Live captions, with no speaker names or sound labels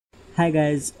Hi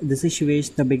guys, this is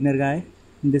Shivesh, the beginner guy.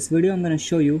 In this video I'm going to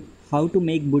show you how to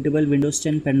make bootable Windows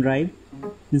 10 pen drive.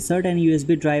 Insert an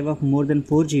USB drive of more than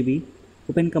 4 GB.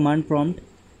 Open command prompt.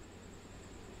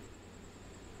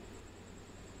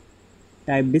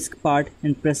 Type disk part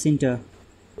and press enter.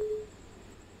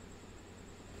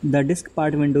 The disk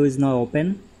part window is now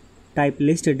open. Type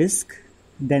list disk,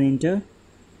 then enter.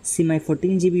 See, my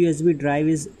 14 GB USB drive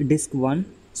is disk 1,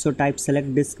 so type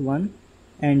select disk 1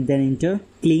 and then enter.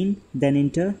 Clean, then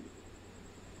enter.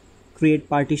 Create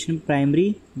partition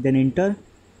primary, then enter.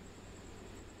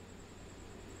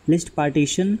 List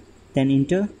partition, then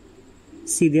enter.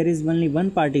 See, there is only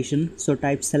one partition, so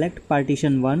type select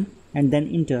partition 1 and then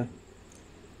enter.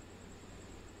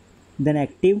 Then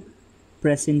active,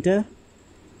 press enter.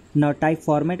 Now type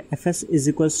format fs is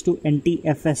equals to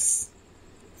ntfs.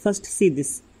 First see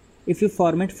this. If you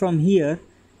format from here,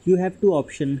 you have two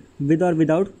options, with or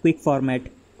without quick format.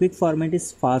 Quick format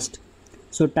is fast.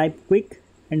 So type quick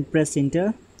and press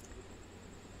enter.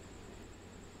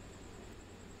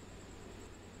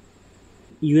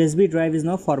 USB drive is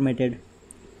now formatted.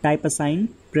 Type assign,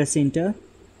 press enter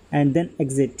and then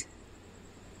exit.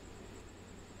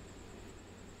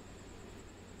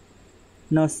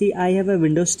 Now see, I have a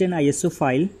Windows 10 ISO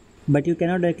file, but you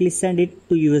cannot directly send it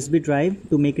to USB drive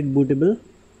to make it bootable.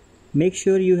 Make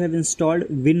sure you have installed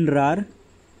WinRAR.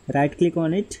 Right click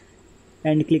on it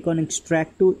and click on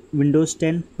extract to Windows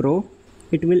 10 Pro.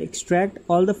 It will extract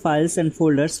all the files and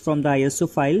folders from the ISO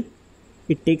file.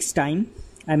 It takes time.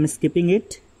 I'm skipping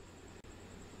it.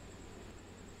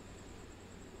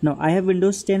 Now I have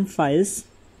Windows 10 files.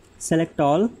 Select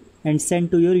all and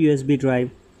send to your USB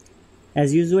drive.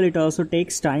 As usual, it also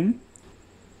takes time.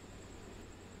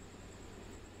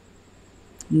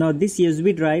 Now this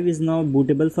USB drive is now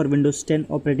bootable for Windows 10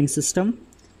 operating system.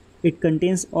 It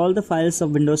contains all the files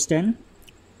of Windows 10.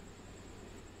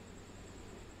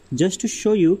 Just to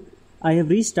show you, I have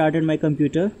restarted my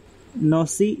computer. Now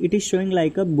see, it is showing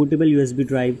like a bootable USB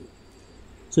drive.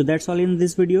 So that's all in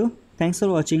this video. Thanks for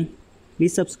watching.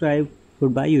 Please subscribe.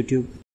 Goodbye YouTube.